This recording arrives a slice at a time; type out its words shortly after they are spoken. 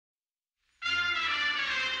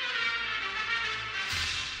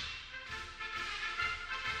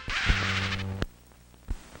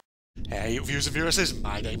Hey viewers and viewresses,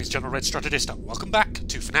 my name is General Red Strategist and welcome back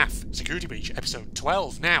to FNAF Security Breach episode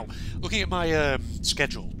 12. Now, looking at my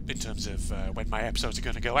schedule in terms of when my episodes are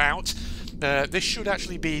going to go out, this should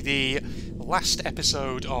actually be the last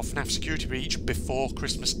episode of FNAF Security Breach before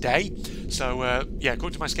Christmas Day. So yeah,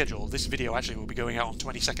 according to my schedule, this video actually will be going out on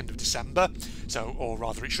 22nd of December. So, or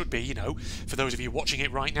rather it should be, you know, for those of you watching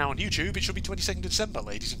it right now on YouTube, it should be 22nd of December,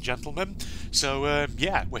 ladies and gentlemen. So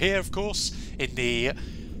yeah, we're here of course in the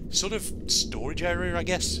sort of storage area, I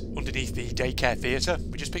guess, underneath the daycare theatre.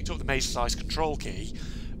 We just picked up the Mazercise control key,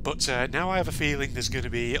 but now I have a feeling there's going to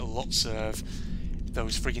be lots of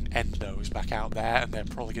those friggin' endos back out there, and they're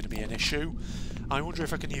probably going to be an issue. I wonder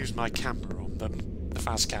if I can use my camera on them, the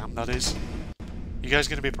fast cam, that is. You guys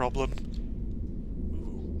going to be a problem?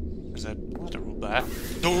 Ooh, there's a ladder up there.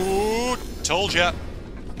 No, told ya.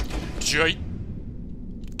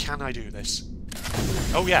 Can I do this?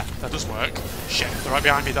 Oh yeah, that does work. Shit, they're right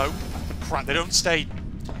behind me though. Crap, they don't stay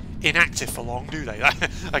inactive for long, do they?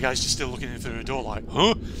 That guy's just still looking in through the door like,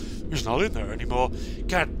 huh? He's not in there anymore.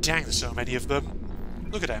 God dang, there's so many of them.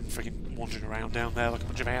 Look at them freaking wandering around down there like a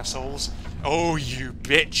bunch of assholes. Oh, you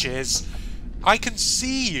bitches. I can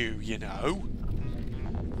see you, you know.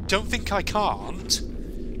 Don't think I can't.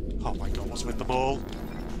 Oh my god, what's with them all?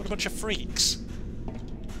 What a bunch of freaks.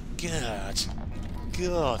 God.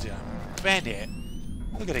 God, Bennett.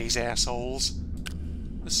 Look at these assholes.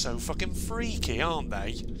 They're so fucking freaky, aren't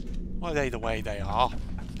they? Why are they the way they are?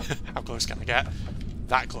 How close can I get?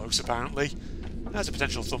 That close, apparently. There's a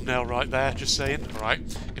potential thumbnail right there, just saying. Alright,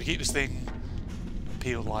 gonna keep this thing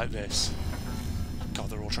peeled like this.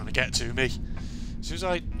 God, they're all trying to get to me. As soon as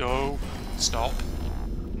I... No. Stop.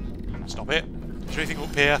 Stop it. Is there anything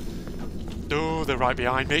up here? No, they're right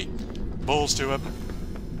behind me. Balls to them.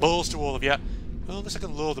 Balls to all of you. Well, unless I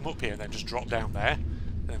can lure them up here and then just drop down there.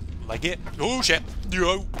 Then leg it. Oh shit!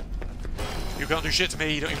 No! You can't do shit to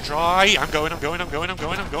me, don't even try! I'm going. I'm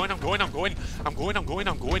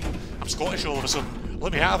Scottish all of a sudden.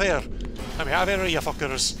 Let me out of here! Let me out of here, you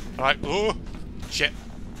fuckers! Alright, oh! Shit.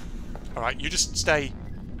 Alright, you just stay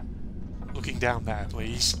looking down there,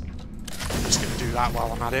 please. I'm just gonna do that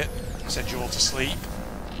while I'm at it. Send you all to sleep.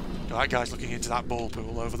 That guy's looking into that ball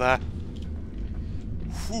pool over there.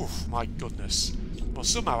 Whew, my goodness. Well,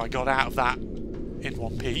 somehow I got out of that in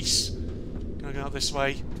one piece. Can I go out this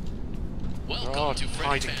way? Welcome to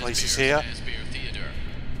hiding places here.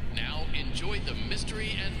 Now enjoy the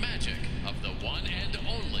mystery and magic of the one and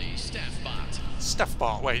only Staffbot.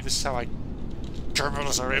 Staffbot, wait, this is how I...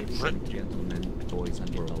 Terminals are in... Gentlemen, boys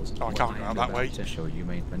and girls, oh, I can't go out that way. To show you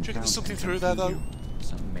may Do you think there's something through there, though?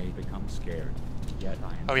 Some may become scared. Yet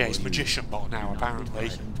I oh yeah, he's Magician Bot now,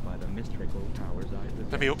 apparently.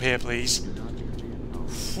 Let me up here, please.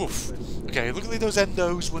 Woof. Okay, luckily those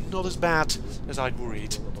endos were not as bad as I'd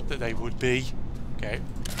worried that they would be. Okay,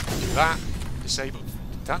 do that. Disable.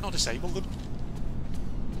 Did that not disable them?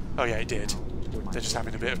 Oh yeah, it did. They're just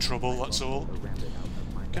having a bit of trouble, that's all.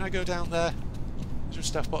 Can I go down there? Is there a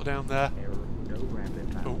staff bot down there?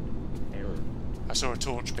 Oh. I saw a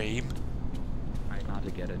torch beam. I got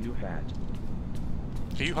to get a new hat.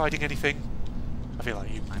 Are you hiding anything? I feel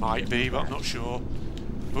like you might be, but I'm not sure.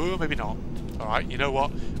 Oh, maybe not. Alright, you know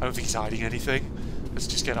what? I don't think he's hiding anything. Let's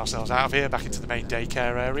just get ourselves out of here, back into the main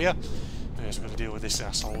daycare area. I guess we're going to deal with this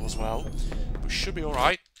asshole as well. We should be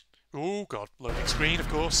alright. Oh god, loading screen, of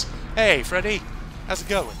course. Hey, Freddy! How's it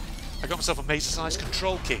going? I got myself a Mazercise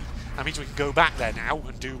control key. That means we can go back there now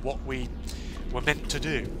and do what we were meant to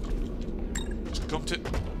do. Just come to...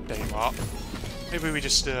 There you are. Maybe we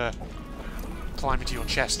just climb into your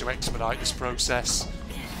chest to expedite this process,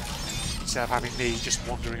 instead of having me just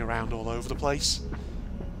wandering around all over the place. Do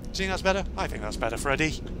you think that's better? I think that's better,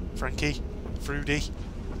 Freddy. Frankie. Fruity.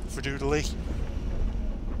 Fradoodly.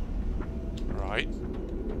 Right.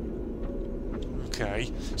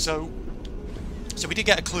 Okay. So we did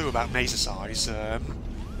get a clue about Mazercise.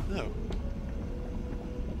 No.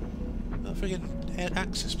 That friggin'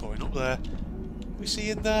 access point up there. We see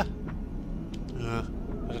in there? I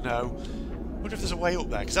don't know. I wonder if there's a way up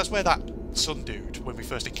there, because that's where that sun dude, when we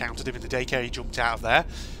first encountered him in the daycare, he jumped out of there.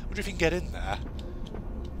 I wonder if he can get in there. I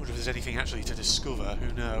wonder if there's anything actually to discover,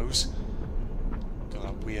 who knows. Got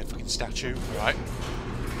that weird fucking statue. Right.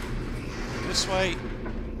 This way.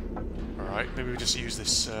 Alright, maybe we just use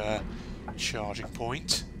this charging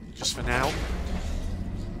point, just for now.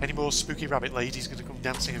 Any more spooky rabbit ladies going to come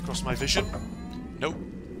dancing across my vision? Nope.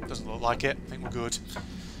 Doesn't look like it. I think we're good.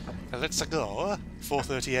 Now let's go.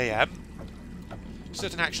 4:30 AM.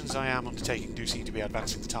 Certain actions I am undertaking do seem to be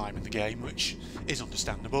advancing the time in the game, which is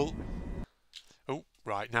understandable. Oh,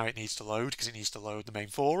 right, now it needs to load, because it needs to load the main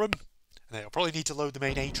forum. And then I'll probably need to load the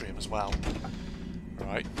main atrium as well.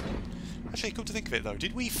 Right. Actually, come to think of it though,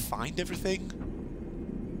 did we find everything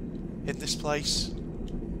in this place?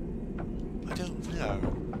 I don't know.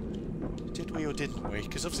 Did we or didn't we?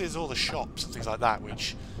 Because obviously there's all the shops and things like that,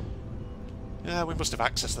 which... Yeah, we must have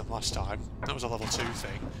accessed them last time. That was a level 2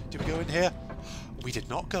 thing. Did we go in here? We did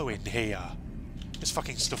not go in here. There's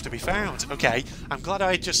fucking stuff to be found. Okay, I'm glad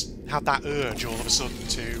I just had that urge all of a sudden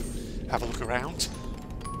to have a look around.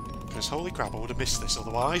 Because holy crap, I would have missed this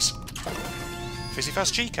otherwise. Fizzy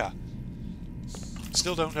Fast Chica.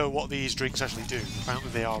 Still don't know what these drinks actually do. Apparently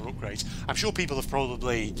they are upgrades. I'm sure people have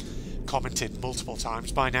probably commented multiple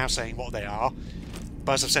times by now saying what they are.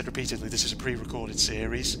 But as I've said repeatedly, this is a pre-recorded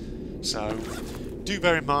series. So do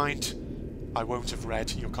bear in mind, I won't have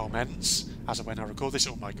read your comments as of when I record this.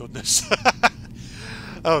 Oh my goodness.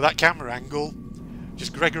 Oh, that camera angle.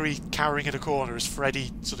 Just Gregory cowering in a corner as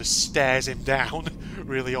Freddy sort of stares him down,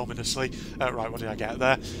 really ominously. Right, what did I get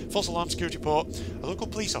there? False alarm security report. A local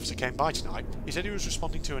police officer came by tonight. He said he was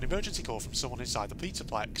responding to an emergency call from someone inside the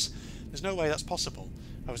Pizzaplex. There's no way that's possible.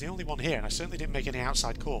 I was the only one here, and I certainly didn't make any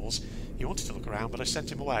outside calls. He wanted to look around, but I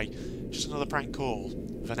sent him away. Just another prank call.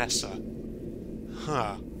 Vanessa.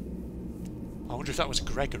 Huh. I wonder if that was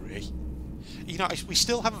Gregory. You know, we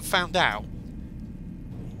still haven't found out,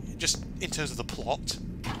 just in terms of the plot,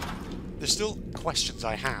 there's still questions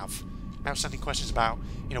I have. Outstanding questions about,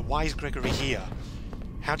 you know, why is Gregory here?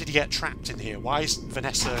 How did he get trapped in here? Why is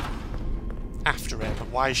Vanessa after him?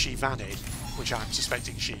 And why is she Vanny? Which I'm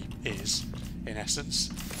suspecting she is, in essence.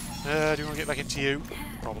 Do you want to get back into you?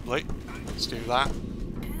 Probably. Let's do that.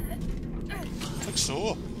 Like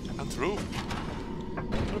so. And through.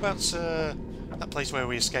 What about that place where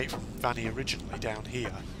we escaped from Vanny originally, down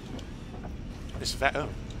here? This vet... Oh.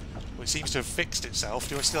 Well, it seems to have fixed itself.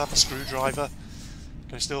 Do I still have the screwdriver?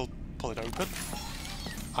 Can I still pull it open?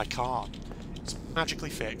 I can't. It's magically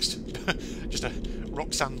fixed. Just a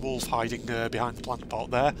Roxanne wolf hiding behind the plant pot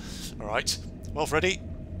there. Alright. Well, Freddy,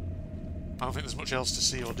 I don't think there's much else to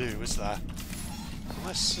see or do, is there?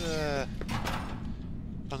 Unless... Oh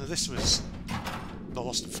no, this was the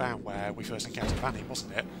Lost and Found where we first encountered Vanny,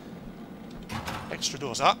 wasn't it? Extra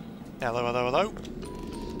doors up. Hello, hello, hello.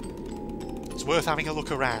 It's worth having a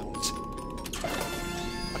look around.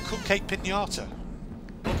 A cupcake pinata.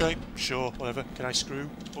 Okay, sure, whatever. Can I screw?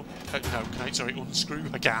 Oh, no, can I, sorry, unscrew?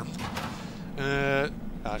 I can. That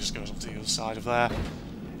just goes onto the other side of there.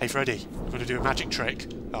 Hey Freddy, I'm going to do a magic trick.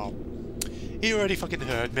 Oh. He already fucking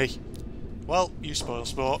heard me. Well, you spoil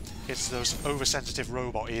sport. It's those oversensitive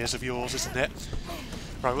robot ears of yours, isn't it?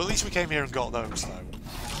 Right, well at least we came here and got those, though.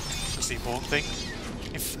 That's the important thing.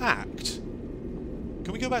 In fact,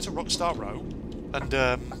 can we go back to Rockstar Row and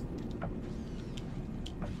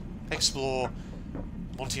explore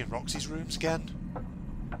Monty and Roxy's rooms again?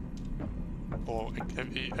 Or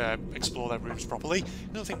explore their rooms properly?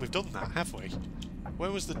 I don't think we've done that, have we?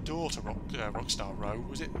 Where was the door to Rockstar Row?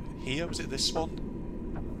 Was it here? Was it this one?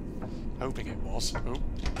 Hoping it was. Oh,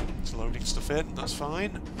 it's loading stuff in. That's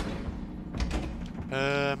fine.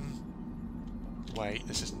 Wait,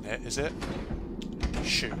 this isn't it, is it?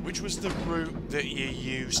 Shoot, which was the route that you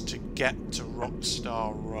used to get to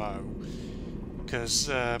Rockstar Row? Because,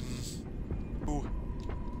 that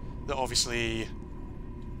obviously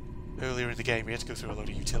earlier in the game we had to go through a load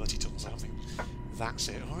of utility tunnels. I don't think that's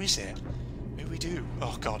it, or is it? Maybe we do.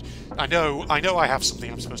 Oh god, I know I have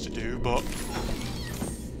something I'm supposed to do, but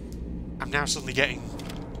I'm now suddenly getting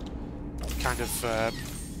kind of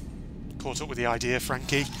caught up with the idea,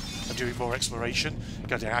 Frankie, of doing more exploration.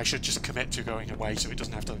 God, yeah, I should just commit to going away so it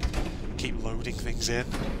doesn't have to keep loading things in.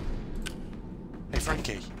 Hey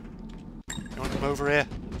Frankie, you want to come over here?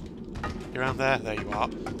 You around there? There you are.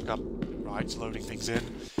 God, right, it's loading things in.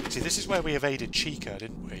 See, this is where we evaded Chica,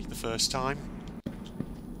 didn't we, the first time?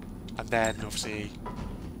 And then, obviously,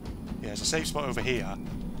 yeah, there's a safe spot over here,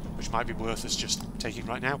 which might be worth us just taking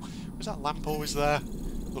right now. Was that lamp always there?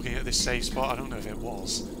 Looking at this save spot, I don't know if it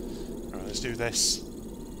was. Alright, let's do this.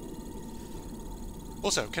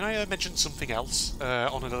 Also, can I mention something else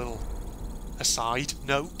on a little aside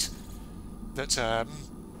note? That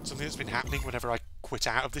something that's been happening whenever I quit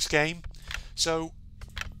out of this game. So,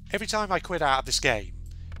 every time I quit out of this game,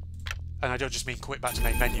 and I don't just mean quit back to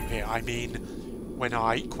main menu here, I mean when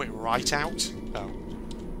I quit right out. Oh,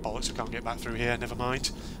 bollocks, I can't get back through here, never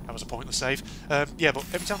mind. That was a pointless save. Yeah, but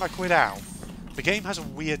every time I quit out, the game has a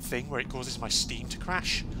weird thing where it causes my Steam to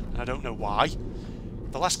crash, and I don't know why.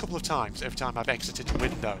 The last couple of times, every time I've exited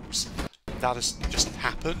Windows, that has just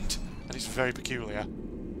happened, and it's very peculiar.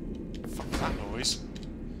 Fuck was that noise?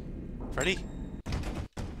 Freddy?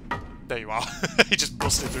 There you are. He just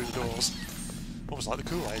busted through the doors. Almost like the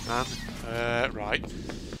Kool-Aid man. Right.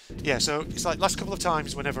 Yeah, so it's like last couple of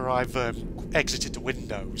times whenever I've exited the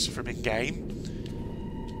windows from in-game,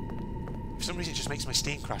 for some reason it just makes my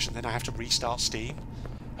Steam crash and then I have to restart Steam.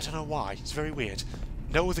 I don't know why. It's very weird.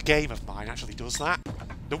 No other game of mine actually does that.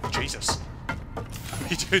 Oh, Jesus. What are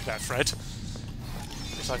you doing there, Fred?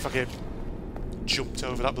 It's like fucking jumped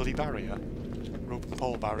over that bloody barrier. Rope and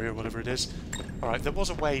pole barrier, whatever it is. Alright, there was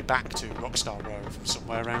a way back to Rockstar Row from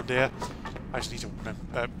somewhere around here. I just need to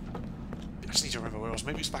remember where it was.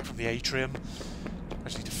 Maybe it's back from the atrium. I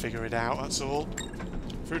just need to figure it out, that's all.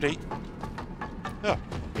 Freddy. Oh,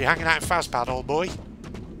 you're hanging out in Fazpad, old boy.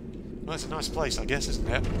 Well, it's a nice place, I guess, isn't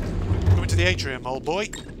it? Coming to the atrium, old boy.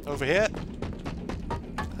 Over here.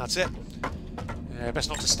 That's it. Yeah, best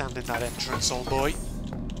not to stand in that entrance, old boy.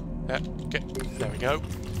 Okay, there we go.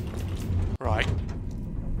 Right.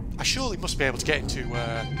 I surely must be able to get into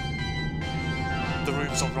the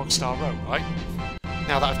rooms on Rockstar Row, right?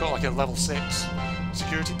 Now that I've got like a level 6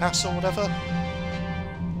 security pass or whatever.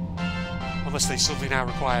 Unless they suddenly now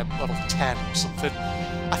require level 10 or something.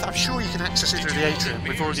 I'm sure you can access it through the atrium.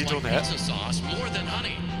 We've already done it. Pizza sauce more than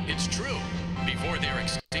honey. It's true. Before their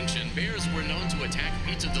extinction, bears were known to attack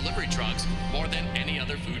pizza delivery trucks more than any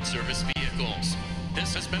other food service vehicles.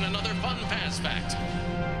 This has been another fun Faz fact.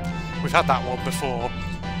 We've had that one before.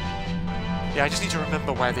 Yeah, I just need to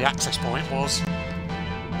remember where the access point was.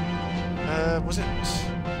 Was it...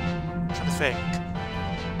 I'm trying to think.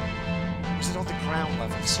 Was it on the ground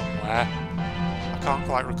level somewhere? I can't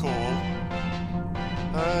quite recall.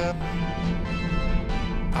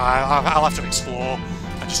 I'll have to explore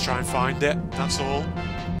and just try and find it, that's all.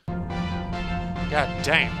 God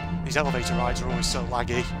damn, these elevator rides are always so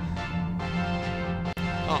laggy.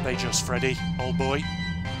 Aren't they just, Freddy, old boy?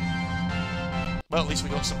 Well, at least we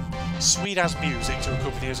got some sweet-ass music to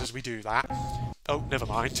accompany us as we do that. Oh, never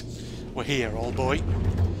mind. We're here, old boy.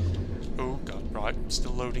 Oh, God, right.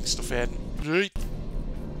 Still loading stuff in. Right.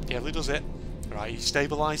 Yeah, it does it. Right, are you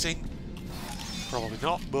stabilising? Probably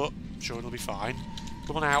not, but I'm sure it'll be fine.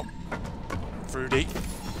 Come on out. Fruity.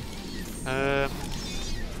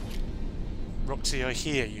 Roxy, I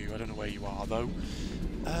hear you. I don't know where you are, though.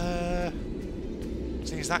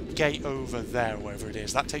 So is that gate over there, wherever it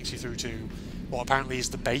is, that takes you through to what apparently is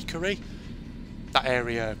the bakery. That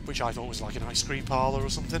area, which I thought was like an ice cream parlour or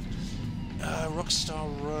something. Rockstar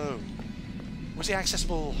Row. Was it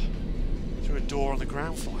accessible through a door on the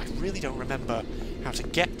ground floor? I really don't remember how to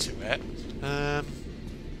get to it.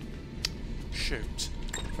 Shoot.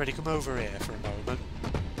 Freddy, come over here for a moment.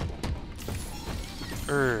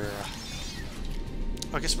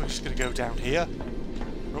 I guess we're just going to go down here.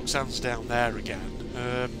 Roxanne's down there again.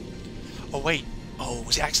 Oh wait. Oh,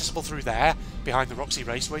 was it accessible through there? Behind the Roxy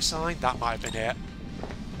Raceway sign? That might have been it.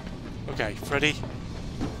 Okay, Freddy.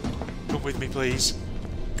 Come with me, please.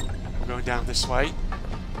 We're going down this way.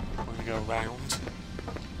 We're going to go around.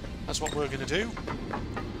 That's what we're going to do.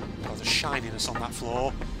 Oh, the shininess on that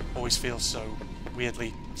floor always feels so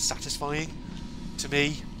weirdly satisfying to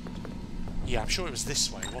me. Yeah, I'm sure it was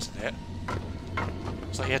this way, wasn't it?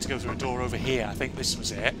 It's like you had to go through a door over here. I think this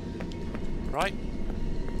was it. Right?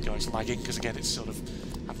 God, it's lagging because again it's sort of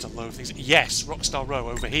having to load things. Yes, Rockstar Row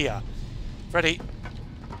over here. Freddy,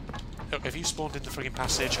 oh, have you spawned in the frigging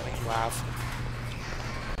passage? I think you have.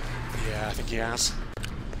 Yeah, I think he has.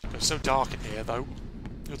 It's so dark in here though.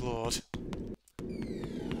 Good lord.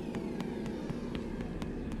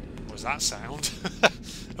 What was that sound?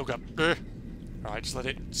 Oh god. Right, just let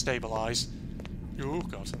it stabilise. Oh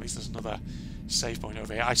god, at least there's another save point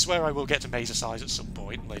over here. I swear I will get to Mazercise at some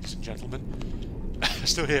point, ladies and gentlemen. I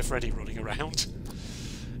still hear Freddy running around.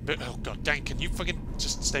 But, oh god dang, can you fucking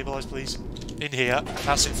just stabilise please? In here,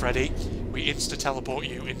 that's it Freddy. We insta-teleport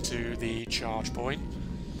you into the charge point.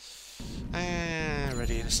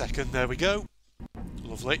 Ready in a second, there we go.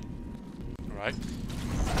 Lovely. Right.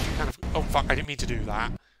 Kind of, oh fuck, I didn't mean to do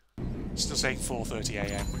that. Still saying 4:30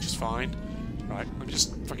 AM, which is fine. Right, let me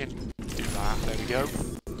just fucking do that, there we go.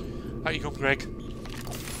 Out you come, Greg.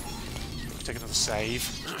 Take another save,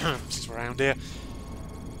 since we're around here.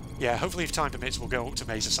 Yeah, hopefully if time permits we'll go up to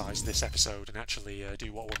Mazercise this episode and actually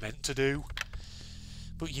do what we're meant to do.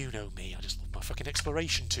 But you know me, I just love my fucking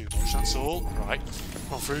exploration too much, that's all. Right,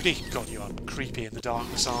 come on Fruity. God, you are creepy in the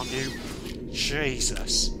darkness, aren't you?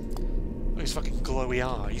 Jesus. Look at his fucking glowy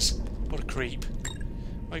eyes. What a creep.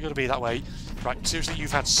 Why you gotta be that way? Right, seriously,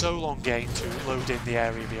 you've had so long, game, to load in the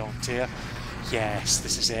area beyond here. Yes,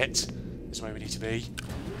 this is it. This is where we need to be.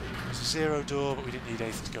 There's a 0 door, but we didn't need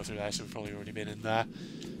anything to go through there, so we've probably already been in there.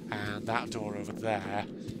 And that door over there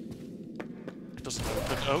doesn't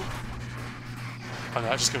open. Oh! Oh no,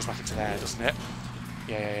 that just goes back into there, doesn't it?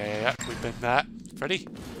 Yeah. We've been there. Freddy?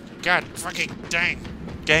 God fucking dang!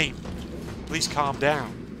 Game, please calm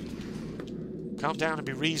down. Calm down and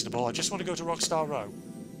be reasonable. I just want to go to Rockstar Row.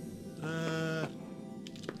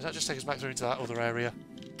 Does that just take us back through into that other area?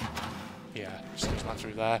 Yeah, just takes us back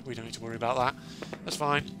through there. We don't need to worry about that. That's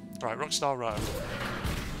fine. Right, Rockstar Row.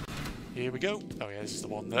 Here we go. Oh yeah, this is the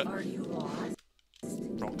one that... Are you lost?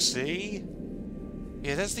 Roxy.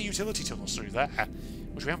 Yeah, there's the utility tunnels through there,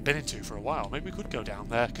 which we haven't been into for a while. Maybe we could go down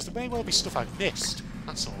there, because there may well be stuff I've missed.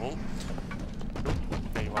 That's all. Oh,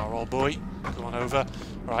 there you are, old boy. Come on over.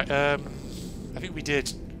 Right, I think we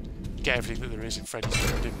did get everything that there is in Freddy's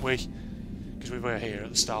room, didn't we? Because we were here at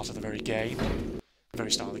the start of the very game. The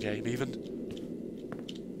very start of the game, even.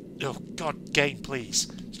 Oh, God, game,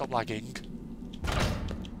 please. Stop lagging.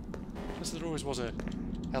 Because there always was a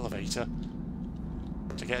elevator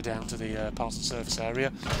to get down to the parts and service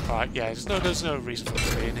area. Right, yeah, there's no reason for us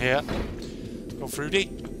to be in here. Go Fruity,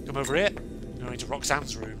 come over here. We're going to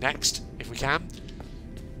Roxanne's room next, if we can.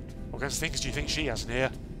 What kinds of things do you think she has in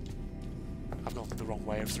here? I've gone the wrong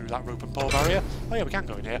way through that rope and pole barrier. Oh yeah, we can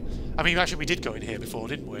go in here. I mean, actually we did go in here before,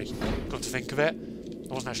 didn't we? Got to think of it.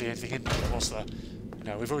 There wasn't actually anything in here, was there?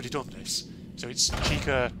 No, we've already done this. So it's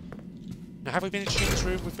Chica... Now, have we been into Chica's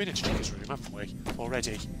room? We've been into Chica's room, haven't we?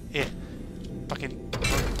 Already. Here. Fucking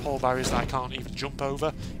rope and pole barriers that I can't even jump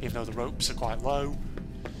over, even though the ropes are quite low.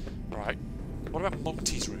 Right. What about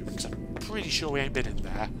Monty's room? Because I'm pretty sure we ain't been in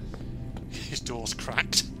there. His door's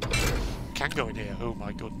cracked. Can go in here. Oh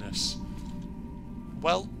my goodness.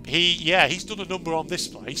 Well, he's done a number on this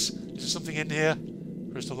place. Is there something in here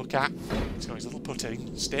for us to look at? He's got his little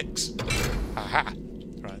putting sticks. Aha!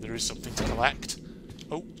 Right, there is something to collect.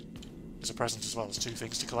 Oh, there's a present as well. There's 2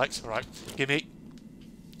 things to collect. Alright, gimme.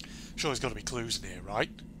 Sure, there's got to be clues in here, right?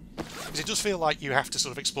 Because it does feel like you have to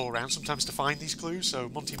sort of explore around sometimes to find these clues. So,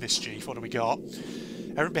 Monty Mischief, what do we got?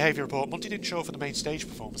 Errant behaviour report. Monty didn't show up for the main stage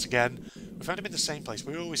performance again. We found him in the same place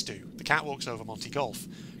we always do. The catwalks over Monty Golf.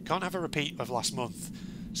 Can't have a repeat of last month.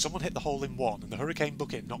 Someone hit the hole in one and the hurricane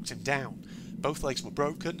bucket knocked him down. Both legs were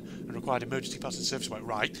broken and required emergency parts and service work.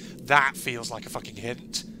 Right, that feels like a fucking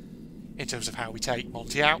hint in terms of how we take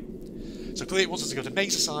Monty out. So clearly it wants us to go to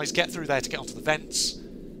Mazercise, get through there to get onto the vents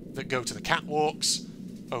that go to the catwalks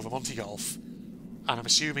over Monty Golf. And I'm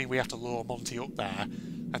assuming we have to lure Monty up there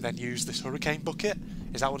and then use this hurricane bucket.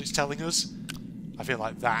 Is that what it's telling us? I feel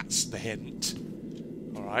like that's the hint.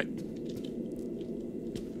 Alright.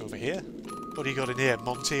 Over here. What do you got in here,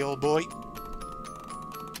 Monty, old boy?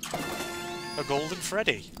 A golden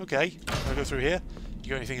Freddy. Okay. I'll go through here. You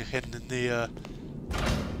got anything hidden in the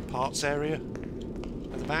parts area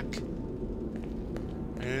at the back?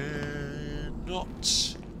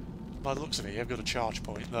 Not by the looks of it. I've got a charge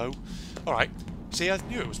point though. Alright. See, I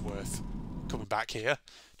knew it was worth coming back here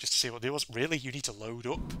just to see what there was. Really? You need to load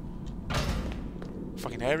up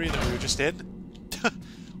fucking area that we were just in?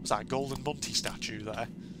 Was that a golden Monty statue there?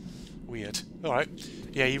 Weird. Alright.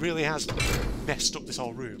 Yeah, he really has messed up this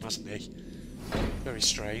whole room, hasn't he? Very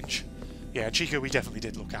strange. Yeah, Chica we definitely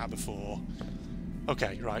did look at before.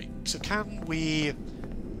 Okay, right. So can we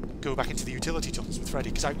go back into the utility tunnels with Freddy?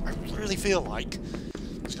 Because I really feel like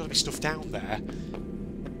there's got to be stuff down there.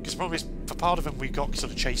 Because the problem is, for part of them we got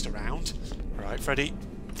sort of chased around. Alright, Freddy.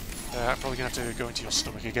 Probably going to have to go into your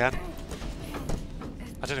stomach again.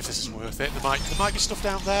 I don't know if this is worth it. There might be stuff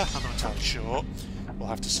down there. I'm not entirely sure. We'll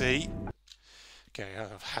have to see. Okay,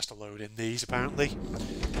 has to load in these apparently.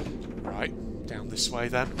 Right, down this way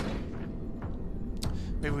then.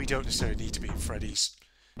 Maybe we don't necessarily need to be in Freddy's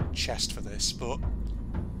chest for this, but we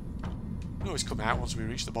can always come out once we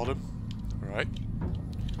reach the bottom. Right.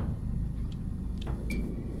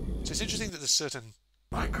 So it's interesting that there's certain...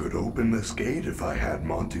 I could open this gate if I had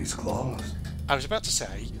Monty's claws. I was about to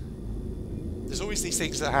say, there's always these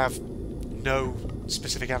things that have no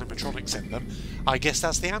specific animatronics in them. I guess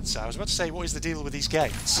that's the answer. I was about to say, what is the deal with these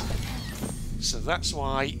gates? So that's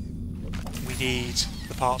why we need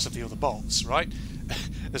the parts of the other bots, right?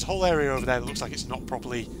 There's a whole area over there that looks like it's not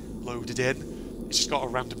properly loaded in. It's just got a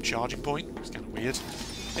random charging point. It's kind of weird.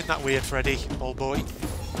 Isn't that weird, Freddy, old boy?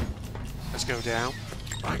 Let's go down.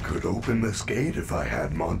 I could open this gate if I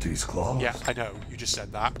had Monty's claws. Yeah, I know. You just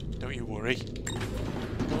said that. Don't you worry.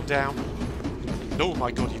 Go down. Oh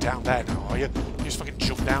my god, you're down there now, are you? You just fucking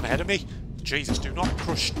jump down ahead of me? Jesus, do not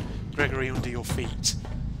crush Gregory under your feet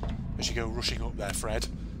as you go rushing up there, Fred.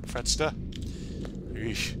 Fredster.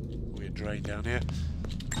 Eesh. Weird drain down here.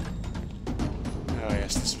 Oh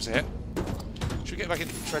yes, this was it. Should we get back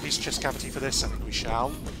into Freddy's chest cavity for this? I think we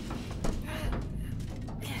shall.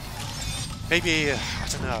 Maybe, I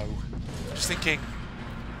don't know. Just thinking,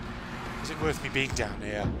 is it worth me being down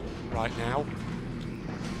here right now?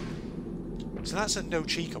 So that's a no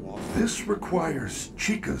Chica one. This requires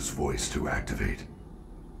Chica's voice to activate.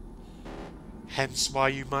 Hence why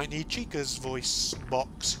you might need Chica's voice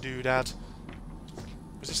box, doodad.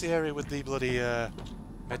 Was this the area with the bloody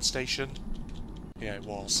med station? Yeah, it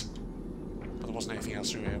was. But there wasn't anything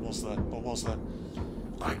else through here, was there? Or was there?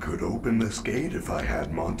 I could open this gate if I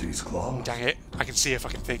had Monty's claws. Dang it. I can see if I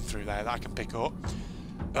can think through there that I can pick up.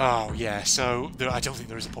 Oh, yeah, so I don't think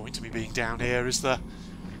there is a point to me being down here, is there?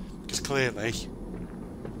 Because clearly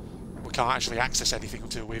we can't actually access anything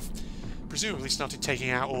until we've presumably started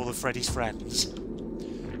taking out all of Freddy's friends.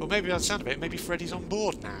 Well, maybe by the sound of it, maybe Freddy's on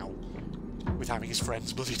board now with having his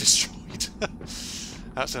friends bloody destroyed.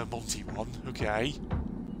 That's a Monty one, okay.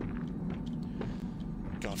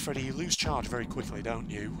 God, Freddy, you lose charge very quickly, don't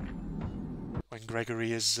you? When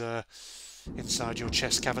Gregory is inside your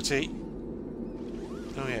chest cavity.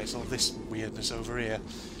 Oh yeah, it's all this weirdness over here.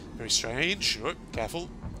 Very strange. Sure, careful.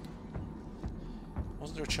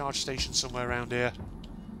 Wasn't there a charge station somewhere around here?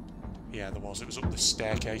 Yeah, there was. It was up this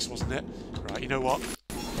staircase, wasn't it? Right, you know what?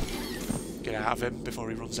 Get out of him before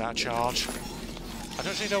he runs out of charge. I don't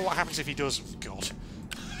actually know what happens if he does. God.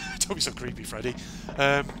 Don't be so creepy, Freddy.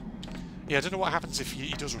 Yeah, I don't know what happens if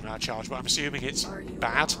he does run out of charge, but I'm assuming it's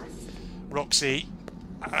bad. Roxy,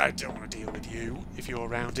 I don't want to deal with you if you're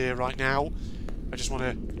around here right now. I just want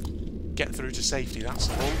to get through to safety, that's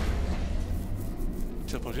all.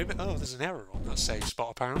 Oh, there's an error on that save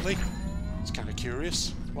spot, apparently. It's kind of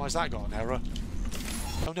curious. Why's that got an error?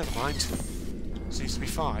 Oh, never mind. Seems to be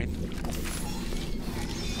fine.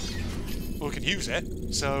 Well, we can use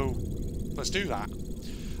it, so let's do that.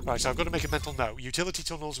 Right, so I've got to make a mental note. Utility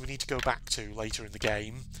tunnels we need to go back to later in the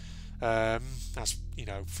game. As, you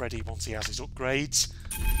know, Freddy, once he has his upgrades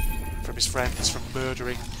from his friends from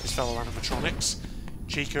murdering his fellow animatronics.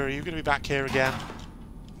 Chica, are you going to be back here again?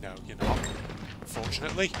 No, you're not.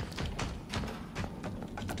 Unfortunately.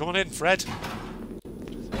 Come on in, Fred.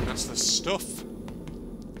 That's the stuff.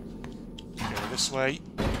 Go this way.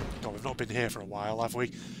 God, we've not been here for a while, have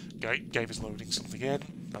we? Game is loading something in.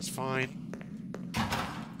 That's fine.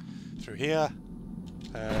 Through here.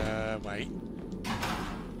 Wait.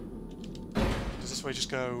 Does this way just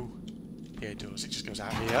go? Yeah, it does. It just goes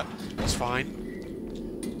out here. That's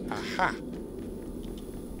fine. Aha.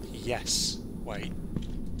 Yes. Wait.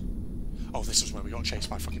 Oh, this is where we got chased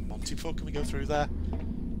by fucking Monty before. Can we go through there?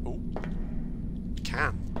 Oh.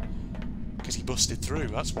 Can. Because he busted through,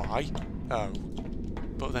 that's why. Oh.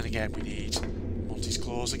 But then again, we need Monty's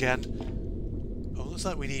claws again. Oh, looks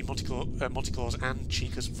like we need Monty Claws and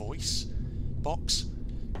Chica's voice box.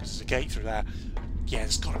 There's a gate through there. Yeah,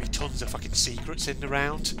 there's got to be tons of fucking secrets in and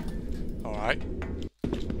around. Alright.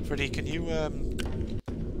 Freddy, can you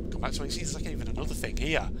come back to me? See, there's like even another thing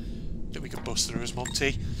here that we could bust through as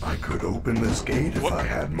Monty. I could open this gate if I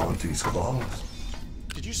had Monty's claws.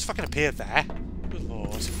 Did you just fucking appear there? Good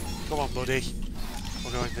lord. Come on, buddy.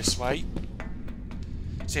 We're going this way.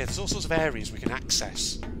 So yeah, there's all sorts of areas we can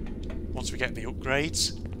access once we get the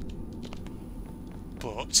upgrades.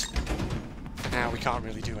 But for now we can't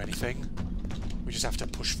really do anything. We just have to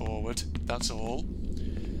push forward, that's all.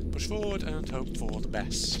 Push forward and hope for the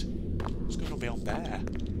best. What's going on beyond there?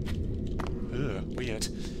 Ugh, weird.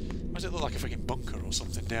 Why does it look like a freaking bunker or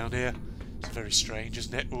something down here? It's very strange,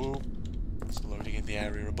 isn't it? Ooh. It's loading in the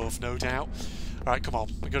area above, no doubt. Alright, come on.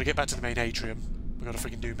 We've got to get back to the main atrium. We've got to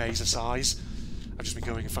freaking do Mazercise. I've just been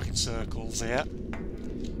going in fucking circles here.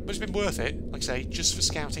 But it's been worth it, like I say, just for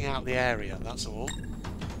scouting out the area, that's all.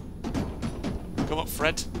 Come on,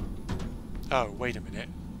 Fred. Oh, wait a minute.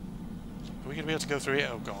 Are we going to be able to go through it?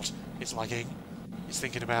 Oh god, it's lagging. It's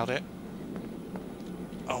thinking about it.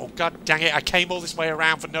 Oh god dang it, I came all this way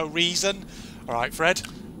around for no reason. Alright, Fred,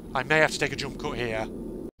 I may have to take a jump cut here.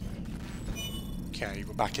 Okay,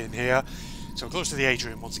 we're back in here. So we're close to the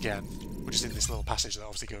atrium once again. We're just in this little passage that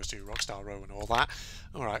obviously goes to Rockstar Row and all that.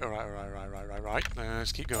 Alright.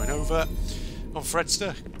 Let's keep going over. On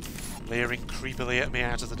Fredster, leering creepily at me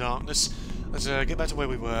out of the darkness. Let's get back to where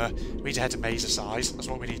we were. We need to head to Mazercise. That's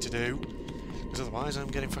what we need to do. Because otherwise I'm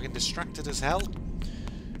getting fucking distracted as hell.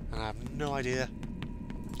 And I have no idea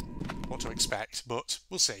what to expect, but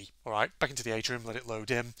we'll see. Alright, back into the atrium, let it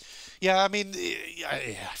load in. Yeah, I mean,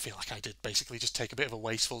 I feel like I did basically just take a bit of a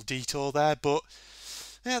wasteful detour there, but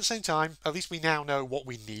yeah, at the same time, at least we now know what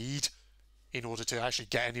we need in order to actually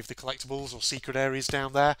get any of the collectibles or secret areas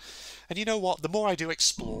down there. And you know what? The more I do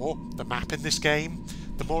explore the map in this game,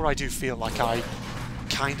 the more I do feel like I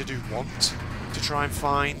kind of do want to try and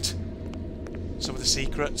find some of the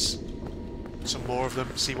secrets, some more of them,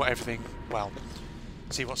 see what everything, well,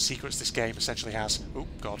 See what secrets this game essentially has. Oh,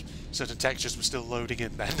 God. Certain textures were still loading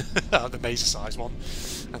in then. The Mazercise one.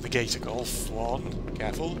 And the Gator Golf one.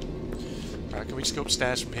 Careful. Right, can we just go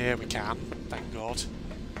upstairs from here? We can. Thank God.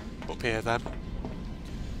 Up here, then.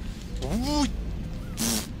 Ooh.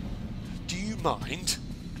 Do you mind?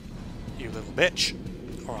 You little bitch.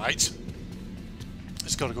 Alright.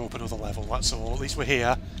 It's got to go up another level, that's all. At least we're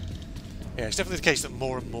here. Yeah, it's definitely the case that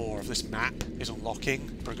more and more of this map is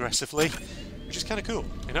unlocking progressively. Which is kind of cool,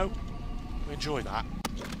 you know? We enjoy that.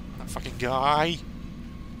 That fucking guy.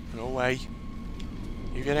 Go away.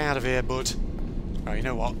 You get out of here, bud. Right, you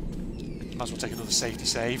know what? Might as well take another safety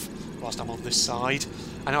save whilst I'm on this side.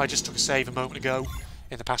 I know I just took a save a moment ago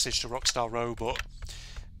in the passage to Rockstar Row, but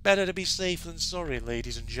better to be safe than sorry,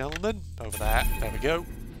 ladies and gentlemen. Over there. There we go.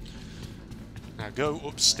 Now go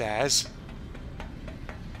upstairs.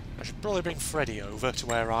 I should probably bring Freddy over to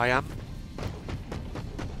where I am.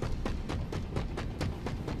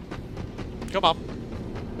 Come on.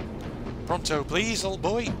 Pronto, please, old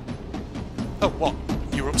boy. Oh, what?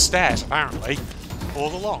 You were upstairs, apparently.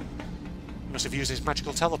 All along. You must have used his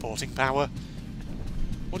magical teleporting power.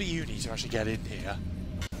 What do you need to actually get in here?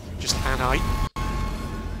 Just Anite.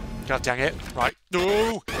 God dang it. Right.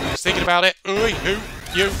 No! I was thinking about it. Oi, who?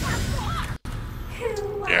 You.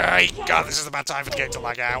 Yay! God, this is the bad time for the game to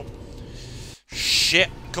lag out. Shit.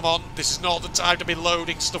 Come on. This is not the time to be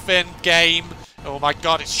loading stuff in. Game. Oh my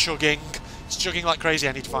God, it's chugging. It's chugging like crazy.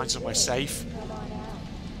 I need to find somewhere safe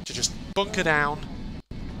to just bunker down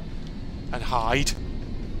and hide.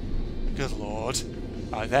 Good lord.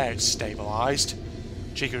 Right, there it's stabilised.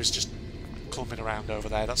 Chica is just clumping around over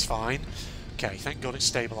there, that's fine. Okay, thank God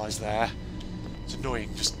it's stabilised there. It's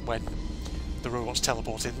annoying just when the robots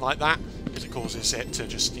teleport in like that, because it causes it to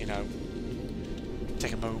just, you know,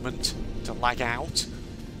 take a moment to lag out.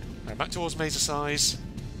 Right, back towards Mazercise.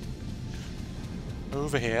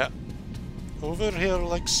 Over here. Over here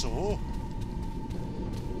like so.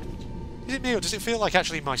 Is it me, or does it feel like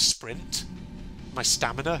actually my sprint, my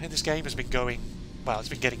stamina in this game has been going, well, it's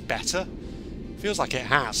been getting better? Feels like it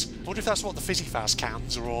has. I wonder if that's what the Fizzy Fast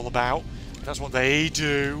cans are all about. If that's what they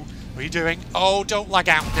do. What are you doing? Oh, don't lag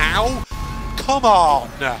out now! Come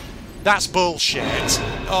on! That's bullshit.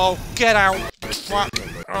 Oh, get out! Fuck!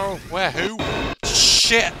 Oh, where? Who?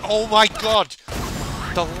 Shit! Oh my God!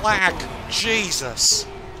 The lag! Jesus!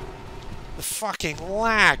 The fucking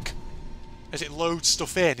lag as it loads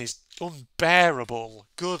stuff in is unbearable.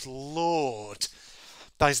 Good lord.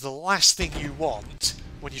 That is the last thing you want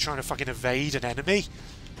when you're trying to fucking evade an enemy.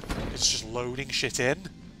 It's just loading shit in.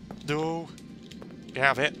 No. You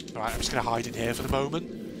have it. Right, I'm just going to hide in here for the moment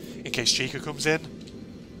in case Chica comes in.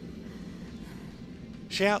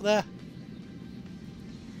 Is she out there?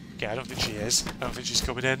 Okay, I don't think she is. I don't think she's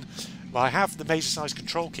coming in. Well, I have the Mazercise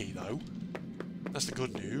control key, though. That's the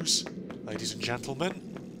good news, ladies and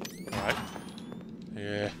gentlemen. Right.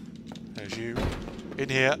 Yeah. There's you. In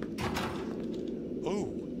here.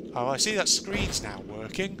 Ooh. Oh, I see that screen's now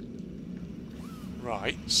working.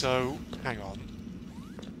 Right, so, hang on.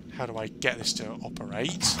 How do I get this to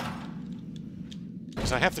operate?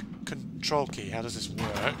 Because I have the control key. How does this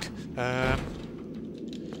work? Can't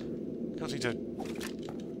seem to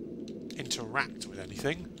interact with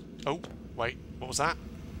anything. Oh, wait, what was that?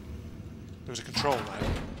 There was a control there.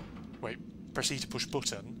 Wait, press E to push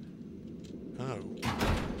button. Oh.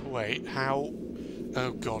 Wait, how...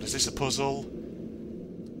 Oh god, is this a puzzle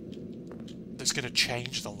that's going to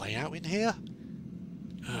change the layout in here?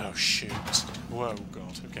 Oh shoot. Whoa,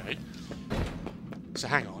 god, okay. So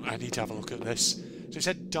hang on, I need to have a look at this. So it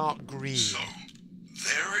said dark green. So,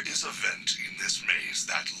 there is a vent in this maze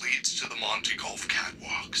that leads to the Monte Golf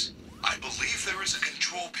catwalks. I believe there is a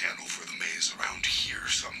control panel for the maze around here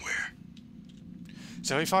somewhere.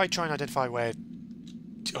 So if I try and identify where...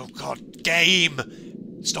 Oh god, game!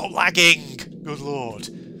 Stop lagging! Good lord.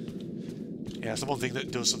 Yeah, that's the one thing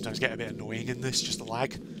that does sometimes get a bit annoying in this, just the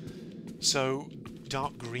lag. So,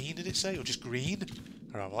 dark green did it say? Or just green?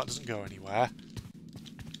 Alright, well that doesn't go anywhere.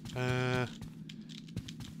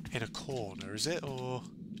 In a corner, is it? Or...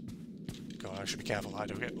 God, I should be careful I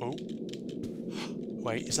don't get... Oh!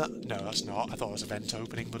 Wait, is that... No, that's not. I thought it was a vent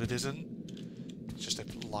opening, but it isn't. It's just a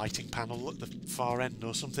lighting panel at the far end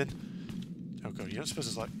or something. Oh god, you don't suppose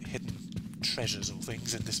there's like hidden treasures or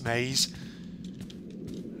things in this maze?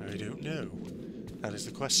 I don't know. That is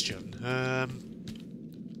the question.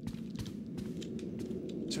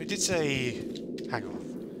 So it did say... Hang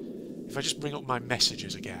on. If I just bring up my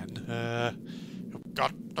messages again... oh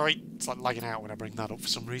god, sorry! It's like lagging out when I bring that up for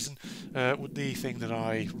some reason. Would the thing that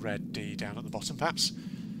I read be down at the bottom, perhaps?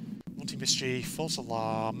 Multi-mischief, false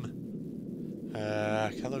alarm...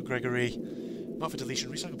 hello, Gregory. Mark for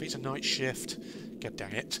deletion. Recycle pizza night shift. God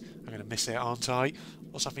dang it. I'm going to miss it, aren't I?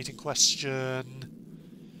 What's that meeting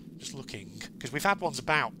question? Just looking. Because we've had ones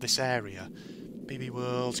about this area. BB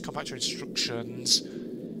World, compactor instructions,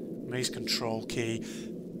 maze control key.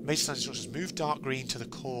 Maze design instructions. Move dark green to the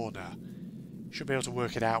corner. Should be able to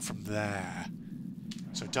work it out from there.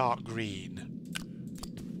 So dark green.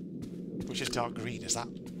 Which is dark green? Is that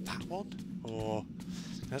one? Or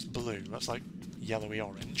that's blue. That's like yellowy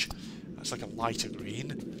orange. That's like a lighter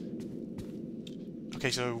green.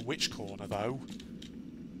 Okay, so which corner though?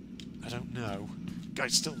 I don't know. God,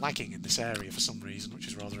 it's still lagging in this area for some reason, which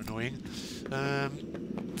is rather annoying.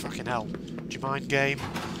 Fucking hell. Do you mind, game?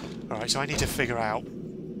 Alright, so I need to figure out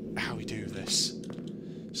how we do this.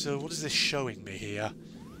 So what is this showing me here?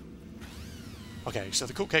 Okay, so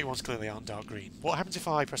the cupcake ones clearly aren't dark green. What happens if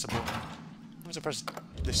I press a button? What if I press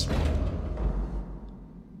this one?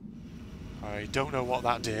 I don't know what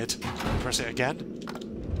that did. Press it again.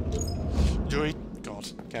 Do it.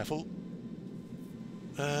 God, careful.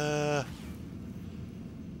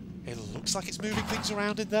 It looks like it's moving things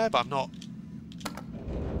around in there, but I'm not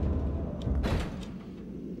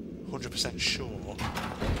 100% sure.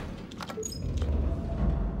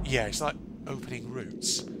 Yeah, it's like opening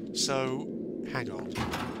routes. So, hang on.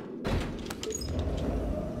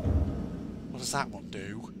 What does that one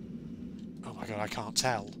do? Oh my god, I can't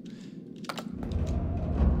tell.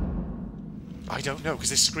 I don't know, because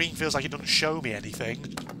this screen feels like it doesn't show me anything.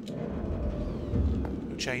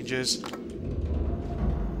 No changes.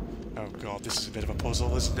 Oh god, this is a bit of a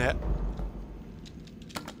puzzle, isn't it?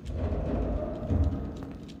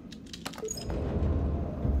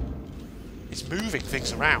 It's moving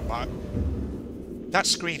things around, but that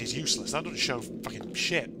screen is useless. That doesn't show fucking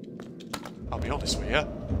shit. I'll be honest with you.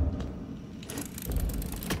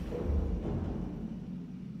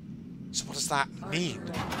 So what does that mean?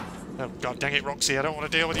 Oh god dang it, Roxy, I don't want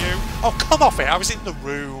to deal with you. Oh, come off it! I was in the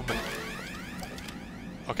room!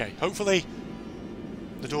 Okay, hopefully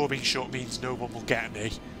the door being shut means no one will get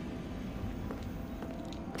me.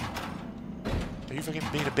 Are you fucking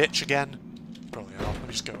being a bitch again? Probably are. Let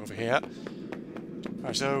me just go over here.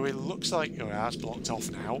 Right, so it looks like... oh yeah, that's blocked off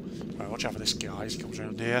now. Right, watch out for this guy as he comes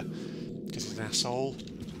around here. Because he's an asshole.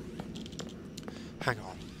 Hang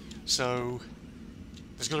on. So...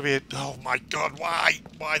 there's going to be a... oh my god, why?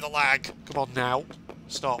 Why the lag? Come on now.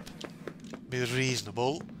 Stop. Be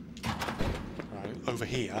reasonable. Right, over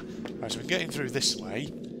here. Right, so we can get in through this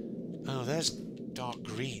way. Oh, there's dark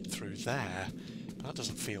green through there. But that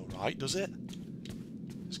doesn't feel right, does it?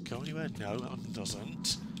 Does it go anywhere? No, that one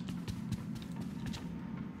doesn't.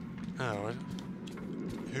 Oh,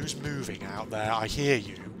 who's moving out there? I hear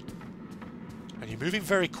you. And you're moving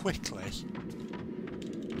very quickly.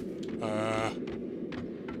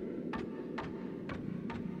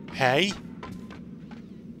 Hey?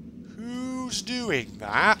 Who's doing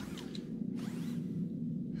that?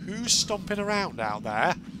 Who's stomping around out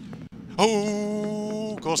there?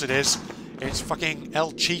 Oh, of course it is. It's fucking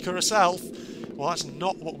El Chica herself. Well, that's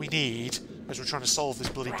not what we need as we're trying to solve this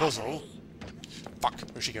bloody puzzle. Fuck,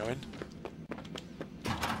 where's she going?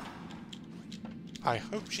 I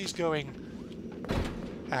hope she's going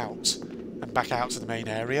out and back out to the main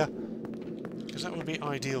area. Because that would be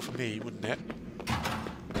ideal for me, wouldn't it?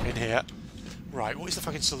 In here. Right, what is the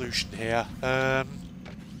fucking solution here?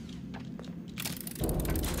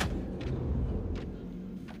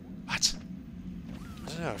 What? I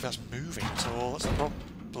don't know if that's moving at all. That's the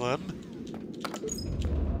problem.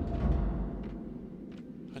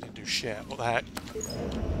 I didn't do shit. What the heck?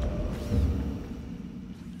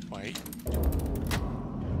 Wait.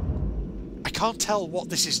 I can't tell what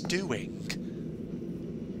this is doing.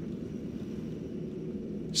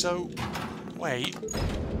 So, wait.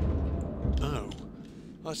 Oh.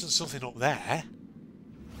 Well, there's something up there.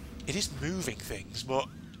 It is moving things, but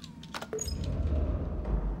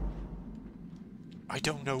I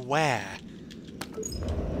don't know where.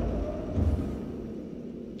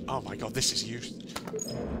 Oh my god, this is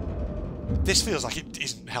this feels like it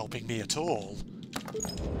isn't helping me at all.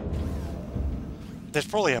 There's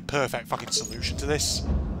probably a perfect fucking solution to this.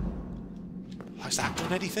 Has that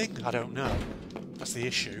done anything? I don't know. That's the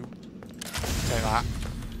issue. Take that.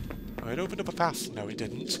 Oh, it opened up a path. No, it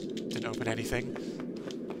didn't. Didn't open anything.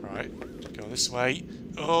 Right. Go this way.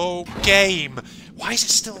 Oh, game! Why is it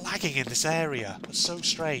still lagging in this area? That's so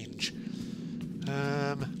strange.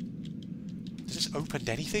 Has this opened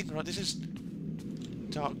anything? Right, this is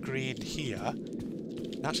dark green here.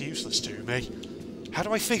 That's useless to me. How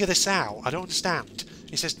do I figure this out? I don't understand.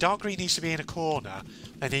 It says dark green needs to be in a corner,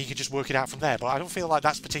 and then you can just work it out from there, but I don't feel like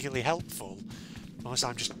that's particularly helpful. Unless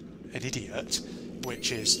I'm just an idiot,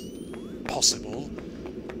 which is possible,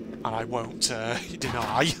 and I won't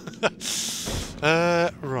deny.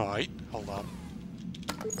 Right, hold on.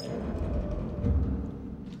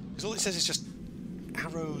 Because all it says is just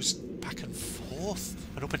arrows back and forth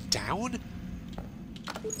and up and down.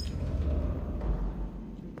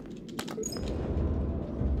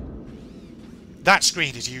 That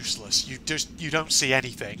screen is useless. You don't see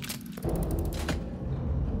anything.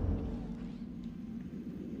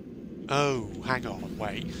 Oh, hang on,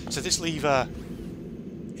 wait. So this lever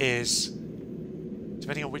is,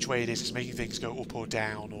 depending on which way it is, making things go up or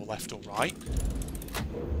down or left or right.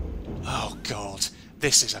 Oh god,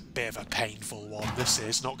 this is a bit of a painful one. This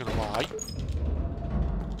is, not gonna lie.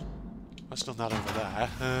 Let's done that over there.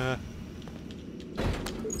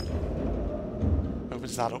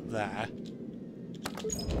 Opens that up there.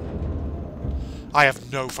 I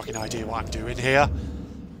have no fucking idea what I'm doing here.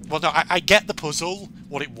 Well, no, I get the puzzle,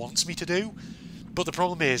 what it wants me to do, but the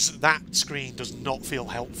problem is that screen does not feel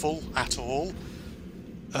helpful at all.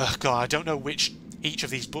 God, I don't know which each of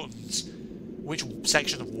these buttons, which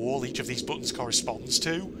section of wall each of these buttons corresponds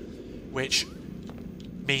to, which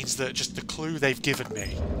means that just the clue they've given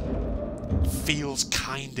me feels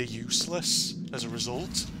kinda useless as a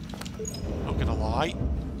result. Not gonna lie.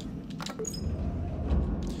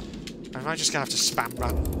 Am I just gonna have to spam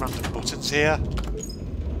random buttons here?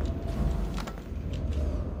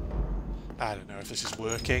 I don't know if this is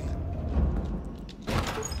working.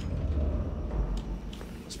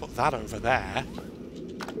 Let's put that over there.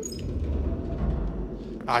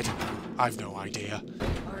 I don't know. I've no idea.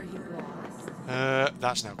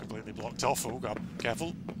 That's now completely blocked off. Oh god,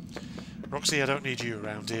 careful. Roxy, I don't need you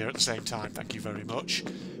around here at the same time, thank you very much.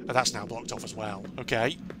 That's now blocked off as well.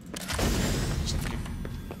 Okay. Just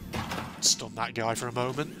stun that guy for a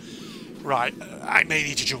moment. Right, I may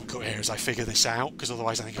need to jump cut here as I figure this out, because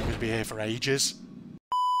otherwise I think I'm going to be here for ages.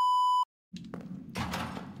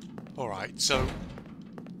 Alright, so...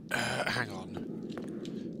 hang on.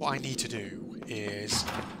 What I need to do is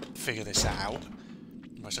figure this out.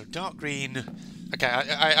 Right, so dark green... Okay,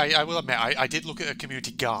 I will admit, I did look at a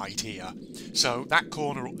community guide here. So that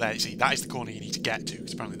corner up there, you see, that is the corner you need to get to,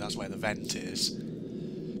 because apparently that's where the vent is.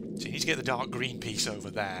 So you need to get the dark green piece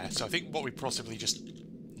over there. So I think what we possibly just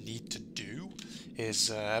need to do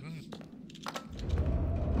is... oh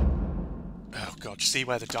god, you see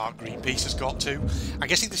where the dark green piece has got to? I'm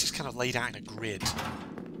guessing this is kind of laid out in a grid,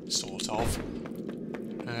 sort of.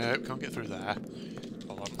 Can't get through there.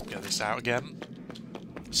 Hold on, get this out again.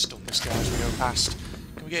 Stun this guy as we go past.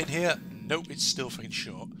 Can we get in here? Nope, it's still fucking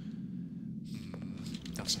shut.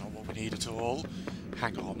 That's not what we need at all.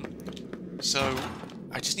 Hang on. So,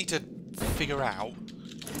 I just need to figure out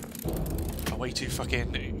a way to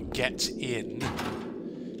fucking get in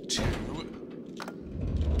to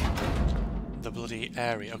the bloody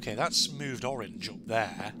area. Okay, that's moved orange up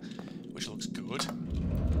there, which looks good.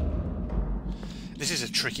 This is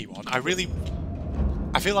a tricky one. I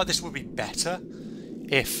feel like this would be better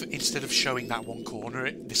if, instead of showing that one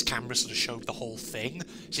corner, this camera sort of showed the whole thing,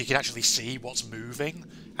 so you could actually see what's moving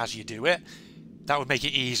as you do it. That would make it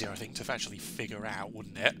easier, I think, to actually figure out,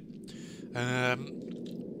 wouldn't it?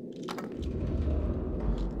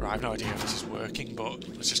 Right, I have no idea if this is working, but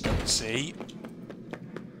let's just go and see.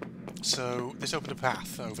 So, this opened a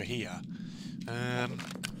path over here.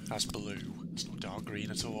 That's blue. It's not dark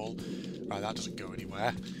green at all. Right, that doesn't go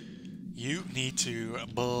anywhere. You need to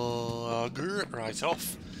bugger right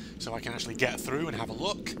off, so I can actually get through and have a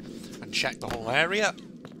look and check the whole area.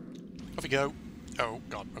 Off we go. Oh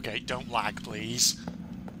god, okay, don't lag please.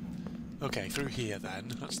 Okay, through here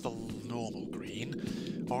then. That's the normal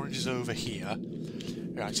green. Orange is over here.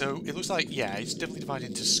 Right, so it looks like, yeah, it's definitely divided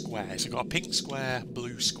into squares. So we've got a pink square,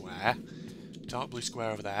 blue square, dark blue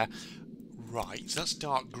square over there. Right, so that's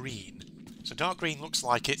dark green. So dark green looks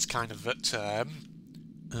like it's kind of at,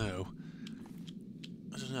 oh.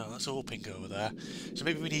 I don't know, that's all pink over there. So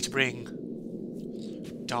maybe we need to bring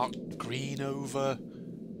dark green over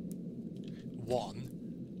one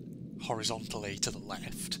horizontally to the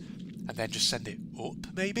left, and then just send it up,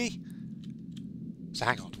 maybe? So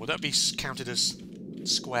hang on, would that be counted as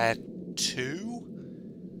square 2?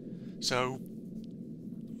 So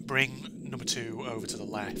bring number 2 over to the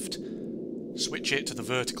left, switch it to the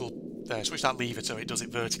vertical, switch that lever so it does it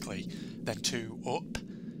vertically, then 2 up,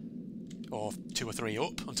 or 2 or 3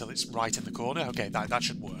 up until it's right in the corner. Okay, that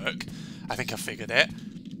should work. I think I figured it.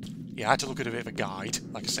 Yeah, I had to look at a bit of a guide,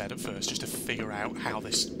 like I said at first, just to figure out how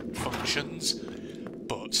this functions.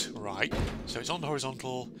 But, right, so it's on the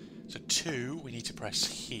horizontal, so 2 we need to press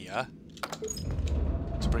here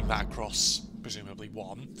to bring that across, presumably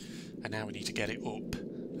 1, and now we need to get it up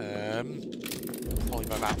Probably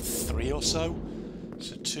by about 3 or so.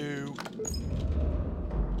 So 2...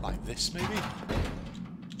 like this, maybe?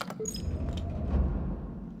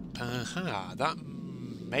 That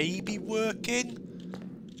may be working.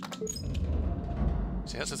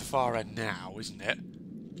 See, that's at the far end now, isn't it?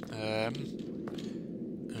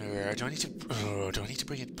 Do I need to... do I need to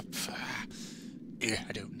bring it...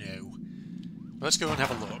 I don't know. Let's go and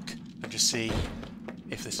have a look and just see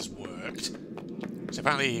if this has worked. So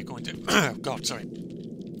apparently you're going to... oh, God, sorry.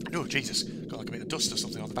 Oh, Jesus. Got like a bit of dust or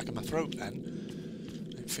something on the back of my throat then.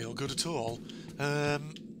 Didn't feel good at all. No,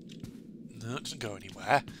 it doesn't go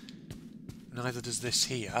anywhere. Neither does this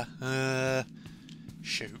here.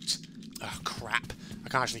 Shoot. Oh, crap. I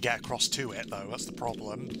can't actually get across to it, though. That's the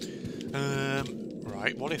problem.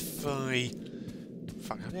 Right, what if I...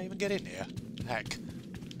 Fuck, how did I even get in here? Heck.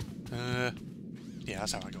 Yeah,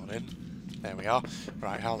 that's how I got in. There we are.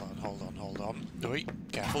 Right, hold on. Wait,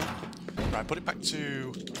 careful. Right, put it back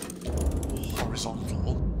to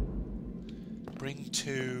horizontal. Bring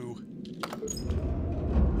to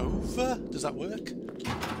over. Does that work?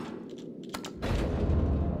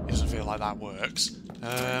 It doesn't feel like that works.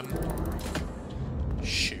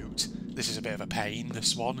 Shoot. This is a bit of a pain,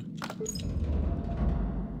 this one.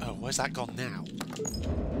 Oh, where's that gone now?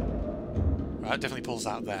 Right, it definitely pulls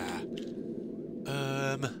that there.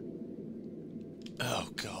 Oh,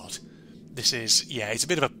 God. This is... yeah, it's a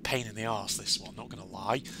bit of a pain in the arse, this one, not going to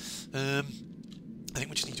lie. I think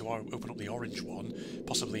we just need to open up the orange one,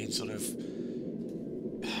 possibly in sort of...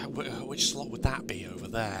 which slot would that be over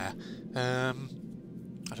there? I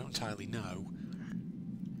don't entirely know.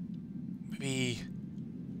 Maybe...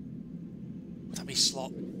 would that be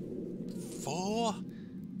slot 4?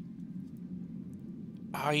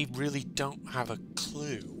 I really don't have a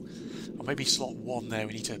clue. Or maybe slot 1 there,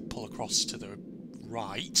 we need to pull across to the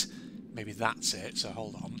right. Maybe that's it, so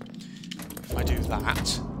hold on. If I do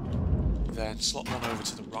that, then slot 1 over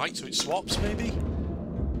to the right, so it swaps maybe?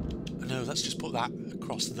 No, let's just put that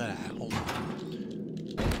across there. Hold on.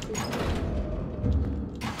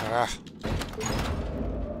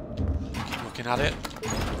 Keep looking at it.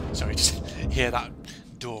 Sorry, just hear that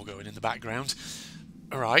door going in the background.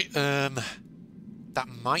 Alright, that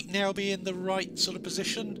might now be in the right sort of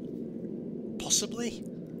position. Possibly.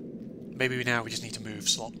 Maybe now we just need to move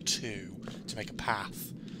slot 2 to make a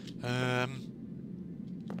path.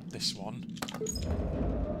 This one.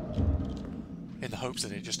 In the hopes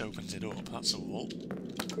that it just opens it up, that's all.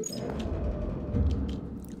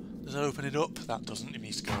 Does that open it up? That doesn't. It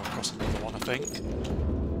needs to go across another one, I think.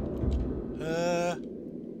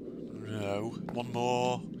 No. One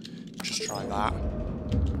more. Just try that.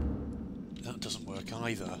 That doesn't work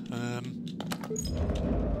either.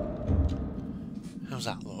 How's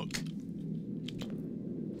that look?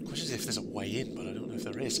 Question is if there's a way in, but I don't know if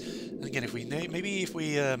there is. And again, if we maybe if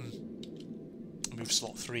we move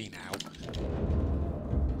slot 3 now,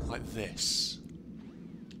 like this.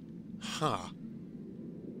 Huh.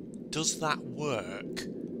 Does that work?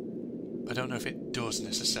 I don't know if it does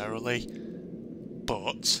necessarily,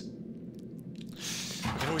 but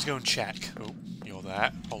we can always go and check. Oh, you're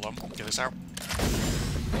there. Hold on, get this out.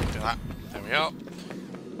 Do that. There we are.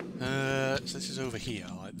 So this is over here,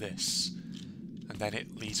 like this. And then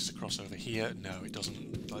it leads us across over here. No, it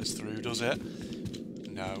doesn't let us through, does it?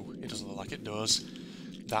 No, it doesn't look like it does.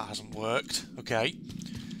 That hasn't worked. Okay.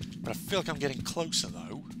 But I feel like I'm getting closer,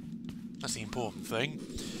 though. That's the important thing.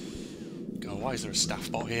 God, why is there a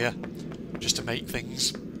staff bot here? Just to make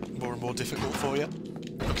things more and more difficult for you.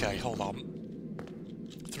 Okay, hold on.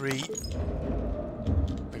 3.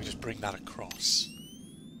 Maybe just bring that across.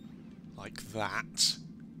 Like that.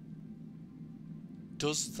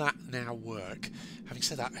 Does that now work? Having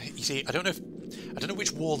said that, you see, I don't know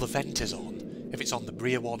which wall the vent is on. If it's on the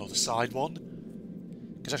rear one or the side one.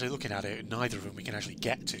 Because actually looking at it, neither of them we can actually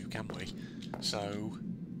get to, can we? So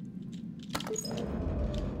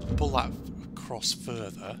pull that across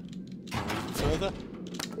further, or even further.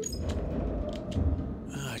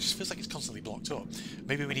 It just feels like it's constantly blocked up.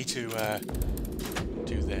 Maybe we need to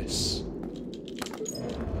do this.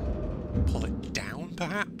 Pull it down,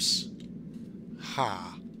 perhaps?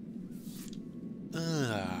 Ha.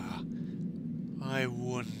 I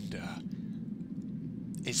wonder.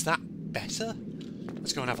 Is that better?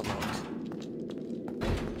 Let's go and have a look.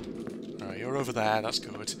 Alright, you're over there, that's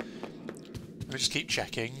good. Let me just keep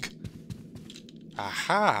checking.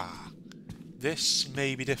 Aha! This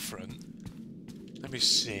may be different. Let me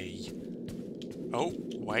see. Oh,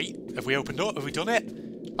 wait. Have we opened up? Have we done it?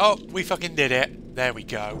 Oh, we fucking did it. There we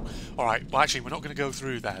go. Alright, well actually we're not going to go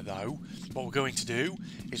through there though. What we're going to do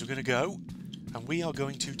is we're going to go And we are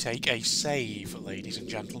going to take a save, ladies and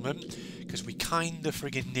gentlemen, because we kind of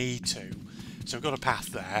friggin' need to. So we've got a path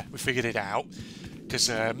there, we figured it out. Because,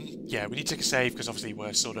 yeah, we need to take a save because obviously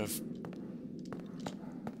we're sort of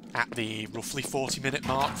at the roughly 40-minute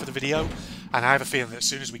mark for the video. And I have a feeling that as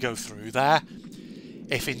soon as we go through there,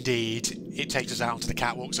 if indeed it takes us out onto the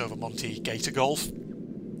catwalks over Monty Gator Golf,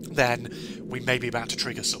 then we may be about to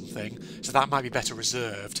trigger something. So that might be better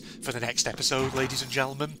reserved for the next episode, ladies and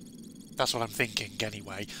gentlemen. That's what I'm thinking,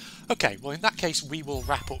 anyway. Okay, well, in that case, we will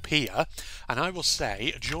wrap up here, and I will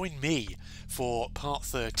say, join me for part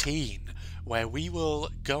 13, where we will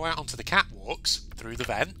go out onto the catwalks through the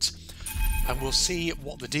vent, and we'll see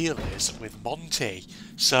what the deal is with Monty.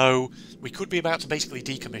 So, we could be about to basically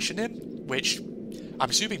decommission him, which I'm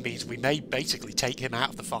assuming means we may basically take him out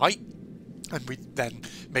of the fight, and then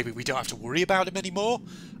maybe we don't have to worry about him anymore.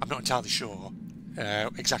 I'm not entirely sure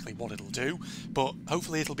exactly what it'll do, but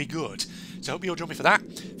hopefully it'll be good. So I hope you'll join me for that.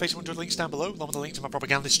 Facebook and Twitter links down below, along with the link to my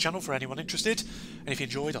propagandist channel for anyone interested. And if you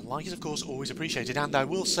enjoyed, a like is of course always appreciated. And I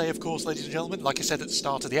will say, of course, ladies and gentlemen, like I said at the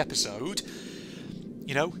start of the episode,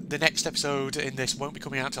 you know, the next episode in this won't be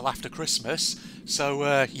coming out till after Christmas.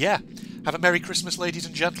 So yeah, have a Merry Christmas, ladies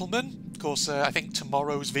and gentlemen. Of course, I think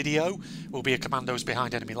tomorrow's video will be a Commandos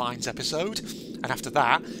Behind Enemy Lines episode. And after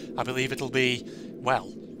that, I believe it'll be,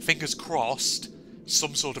 well, fingers crossed,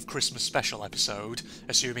 some sort of Christmas special episode,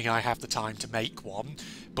 assuming I have the time to make one,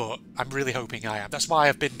 but I'm really hoping I am. That's why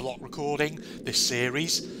I've been block recording this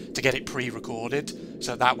series, to get it pre-recorded,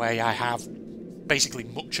 so that way I have basically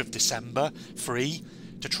much of December free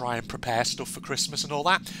to try and prepare stuff for Christmas and all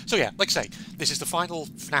that. So yeah, like I say, this is the final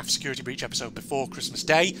FNAF Security Breach episode before Christmas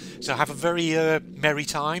Day, so have a very merry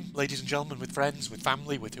time, ladies and gentlemen, with friends, with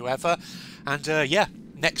family, with whoever, and yeah,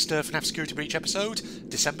 next FNAF Security Breach episode,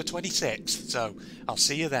 December 26th. So, I'll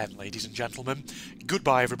see you then, ladies and gentlemen.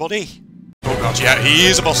 Goodbye, everybody. Oh god, yeah, he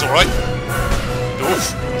is a boss, alright.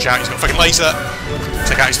 Oof, watch out, he's got a fucking laser.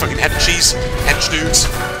 Take out his fucking hench dudes.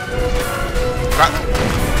 Crap.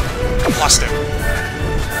 Blast him.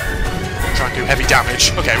 Try and do heavy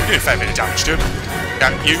damage. Okay, we're doing a fair bit of damage to him.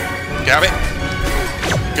 Yeah, you, get out of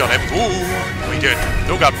it. Got him. Ooh, what are you doing?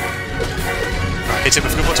 Oh god. Right, hit him a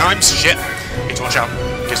couple of times. Shit. Need to watch out,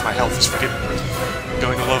 because my health is freaking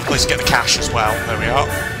going all over the place to get the cash as well. There we are.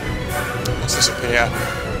 What's this up here?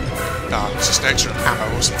 Ah, it's just extra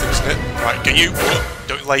ammo or something, isn't it? Right, get you. Oh,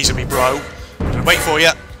 don't laser me, bro. I'm gonna wait for you.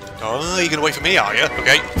 Oh, you're gonna wait for me, are you?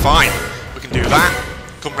 Okay, fine. We can do that.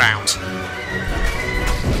 Come round.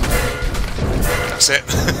 That's it.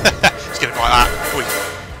 Let's get it like that.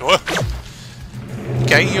 Oh.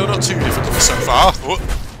 Okay, you're not too difficult so far. Oh.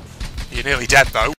 You're nearly dead, though.